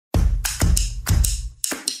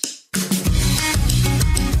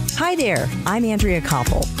Hi there, I'm Andrea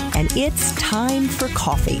Koppel, and it's Time for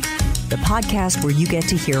Coffee, the podcast where you get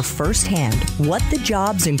to hear firsthand what the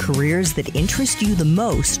jobs and careers that interest you the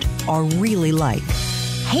most are really like.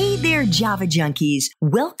 Hey there, Java Junkies.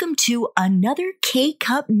 Welcome to another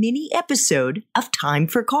K-Cup mini episode of Time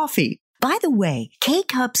for Coffee. By the way,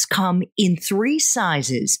 K-Cups come in 3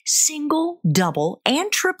 sizes, single, double, and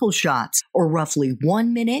triple shots, or roughly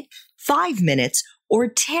 1 minute, 5 minutes, or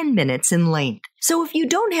 10 minutes in length. So if you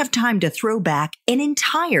don't have time to throw back an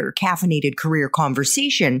entire caffeinated career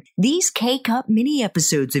conversation, these K-Cup mini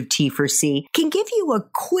episodes of T4C can give you a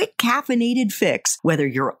quick caffeinated fix, whether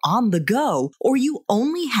you're on the go or you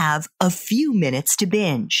only have a few minutes to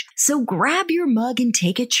binge. So grab your mug and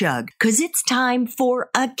take a chug, because it's time for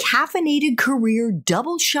a caffeinated career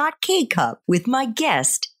double shot K-Cup with my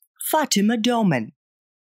guest, Fatima Doman.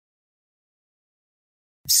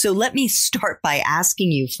 So let me start by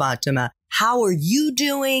asking you, Fatima, how are you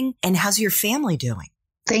doing and how's your family doing?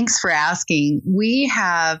 Thanks for asking. We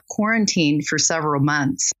have quarantined for several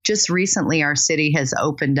months. Just recently, our city has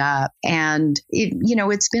opened up and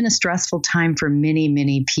it's been a stressful time for many,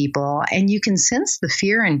 many people. And you can sense the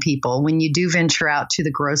fear in people when you do venture out to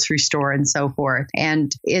the grocery store and so forth.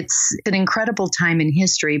 And it's an incredible time in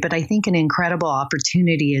history, but I think an incredible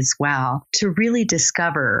opportunity as well to really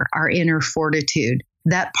discover our inner fortitude,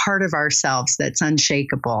 that part of ourselves that's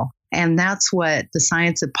unshakable. And that's what the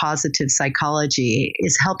science of positive psychology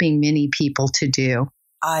is helping many people to do.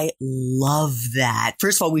 I love that.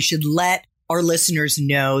 First of all, we should let our listeners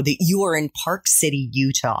know that you are in Park City,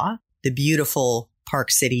 Utah, the beautiful Park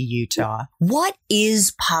City, Utah. What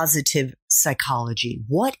is positive psychology?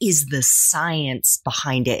 What is the science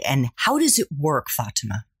behind it? And how does it work,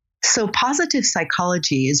 Fatima? So positive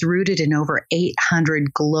psychology is rooted in over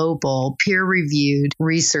 800 global peer-reviewed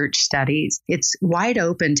research studies. It's wide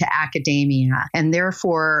open to academia, and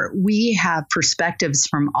therefore we have perspectives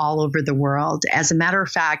from all over the world. As a matter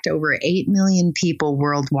of fact, over 8 million people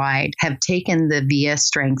worldwide have taken the VIA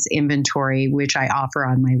Strengths Inventory, which I offer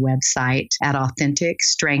on my website at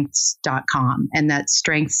AuthenticStrengths.com. And that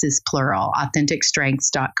strengths is plural,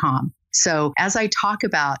 AuthenticStrengths.com. So as I talk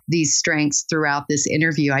about these strengths throughout this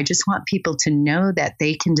interview, I just want people to know that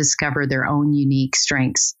they can discover their own unique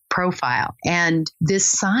strengths profile. And this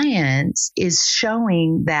science is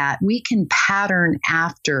showing that we can pattern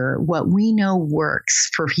after what we know works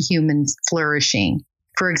for human flourishing.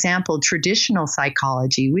 For example, traditional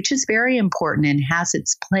psychology, which is very important and has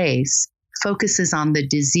its place, focuses on the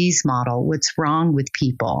disease model, what's wrong with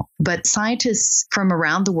people. But scientists from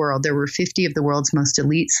around the world, there were 50 of the world's most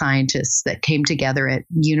elite scientists that came together at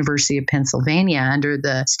University of Pennsylvania under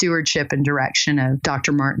the stewardship and direction of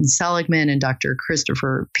Dr. Martin Seligman and Dr.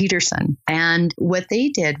 Christopher Peterson. And what they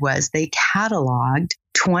did was they cataloged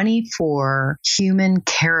 24 human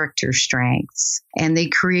character strengths. And they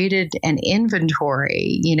created an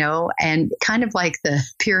inventory, and kind of like the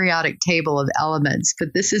periodic table of elements. But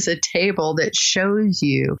this is a table that shows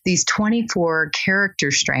you these 24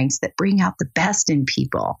 character strengths that bring out the best in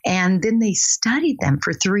people. And then they studied them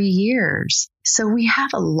for 3 years. So we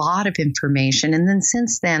have a lot of information. And then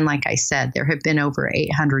since then, like I said, there have been over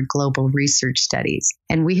 800 global research studies.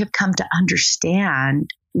 And we have come to understand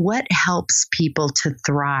what helps people to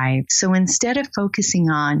thrive. So instead of focusing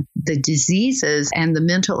on the diseases and the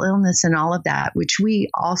mental illness and all of that, which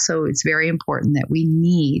it's very important that we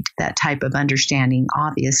need that type of understanding,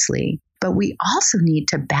 obviously. But we also need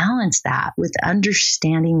to balance that with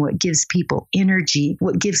understanding what gives people energy,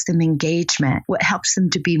 what gives them engagement, what helps them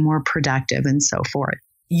to be more productive, and so forth.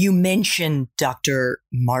 You mentioned Dr.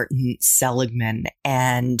 Martin Seligman,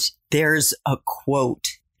 and there's a quote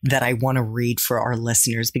that I want to read for our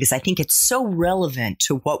listeners because I think it's so relevant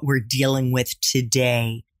to what we're dealing with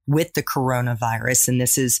today with the coronavirus. And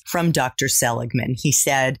this is from Dr. Seligman. He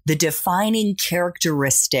said, "The defining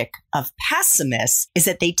characteristic of pessimists is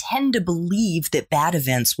that they tend to believe that bad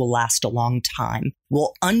events will last a long time,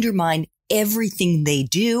 will undermine everything they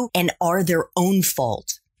do, and are their own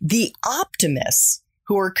fault. The optimists,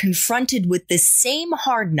 who are confronted with the same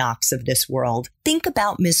hard knocks of this world, think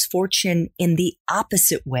about misfortune in the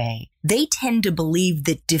opposite way. They tend to believe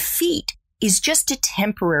that defeat is just a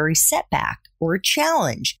temporary setback or a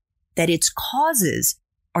challenge, that its causes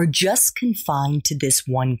are just confined to this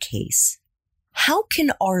one case." How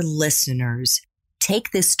can our listeners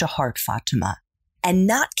take this to heart, Fatima, and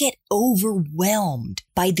not get overwhelmed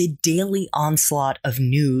by the daily onslaught of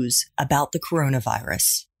news about the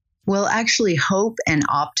coronavirus? Well, actually, hope and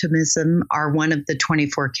optimism are one of the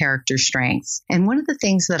 24 character strengths. And one of the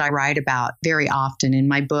things that I write about very often in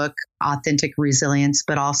my book, Authentic Resilience,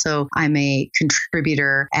 but also I'm a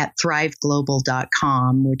contributor at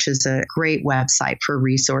thriveglobal.com, which is a great website for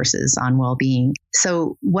resources on well-being.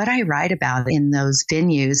 So what I write about in those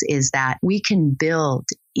venues is that we can build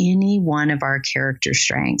any one of our character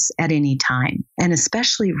strengths at any time. And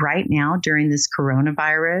especially right now during this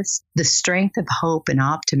coronavirus, the strength of hope and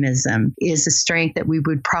optimism is a strength that we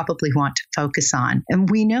would probably want to focus on. And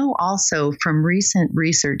we know also from recent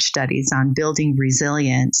research studies on building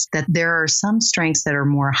resilience that there are some strengths that are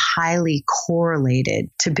more highly correlated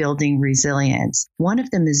to building resilience. One of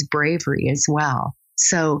them is bravery as well.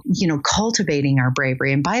 So, cultivating our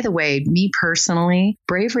bravery. And by the way, me personally,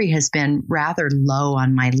 bravery has been rather low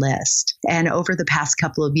on my list. And over the past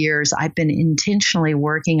couple of years, I've been intentionally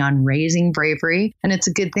working on raising bravery. And it's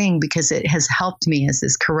a good thing because it has helped me as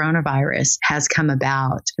this coronavirus has come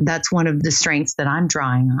about. That's one of the strengths that I'm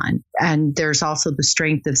drawing on. And there's also the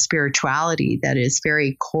strength of spirituality that is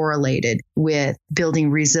very correlated with building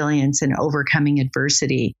resilience and overcoming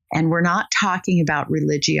adversity. And we're not talking about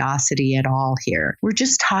religiosity at all here. We're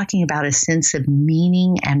just talking about a sense of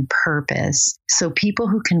meaning and purpose. So people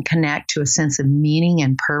who can connect to a sense of meaning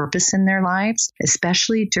and purpose in their lives,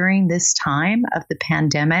 especially during this time of the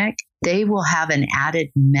pandemic, they will have an added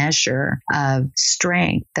measure of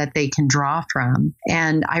strength that they can draw from.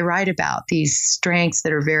 And I write about these strengths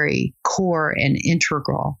that are very core and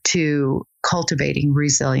integral to cultivating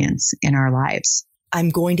resilience in our lives. I'm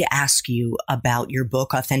going to ask you about your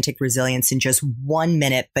book, Authentic Resilience, in just 1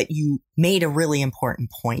 minute, but you made a really important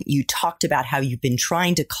point. You talked about how you've been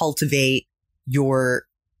trying to cultivate your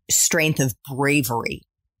strength of bravery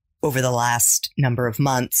over the last number of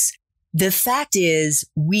months. The fact is,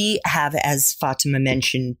 we have, as Fatima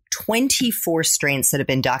mentioned, 24 strengths that have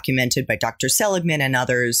been documented by Dr. Seligman and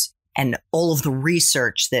others, and all of the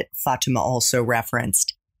research that Fatima also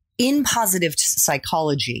referenced. In positive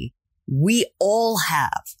psychology, we all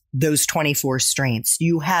have those 24 strengths.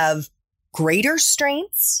 You have greater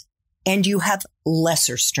strengths and you have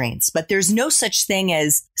lesser strengths, but there's no such thing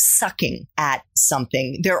as sucking at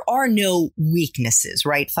something. There are no weaknesses,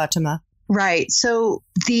 right, Fatima? Right. So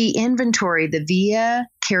the inventory, the VIA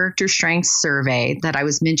Character Strengths Survey that I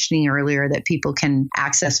was mentioning earlier that people can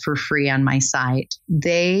access for free on my site,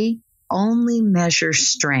 they only measure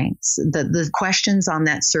strengths. The questions on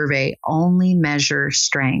that survey only measure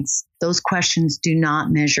strengths. Those questions do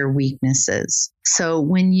not measure weaknesses. So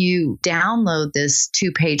when you download this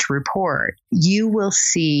 2-page report, you will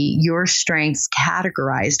see your strengths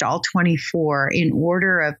categorized, all 24, in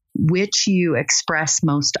order of which you express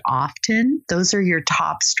most often. Those are your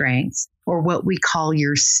top strengths, or what we call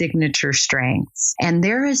your signature strengths. And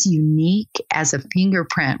they're as unique as a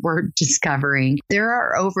fingerprint we're discovering. There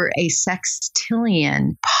are over a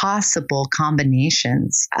sextillion possible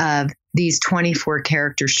combinations of these 24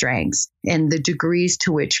 character strengths and the degrees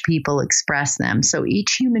to which people express them. So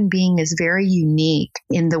each human being is very unique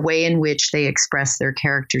in the way in which they express their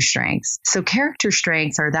character strengths. So character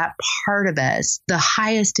strengths are that part of us, the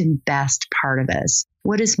highest and best part of us.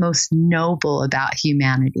 What is most noble about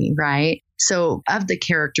humanity, right? So of the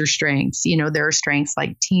character strengths, there are strengths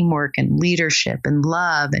like teamwork and leadership and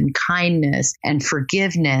love and kindness and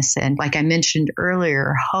forgiveness. And like I mentioned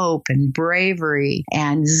earlier, hope and bravery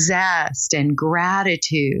and zest and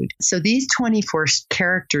gratitude. So these 24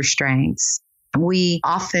 character strengths, we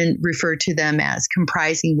often refer to them as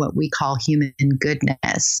comprising what we call human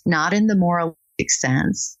goodness, not in the moralistic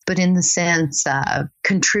sense, but in the sense of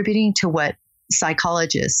contributing to what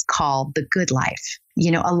psychologists call the good life,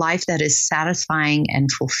 a life that is satisfying and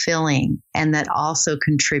fulfilling and that also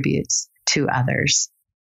contributes to others.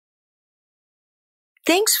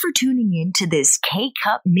 Thanks for tuning in to this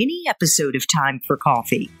K-Cup mini episode of Time for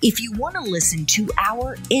Coffee. If you want to listen to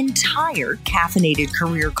our entire caffeinated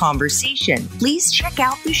career conversation, please check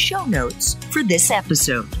out the show notes for this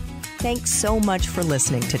episode. Thanks so much for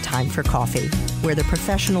listening to Time for Coffee, where the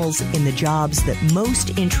professionals in the jobs that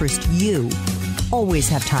most interest you always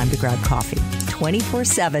have time to grab coffee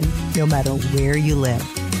 24/7, no matter where you live.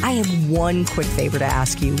 I have one quick favor to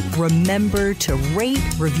ask you. Remember to rate,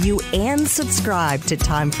 review, and subscribe to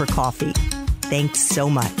Time for Coffee. Thanks so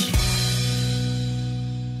much.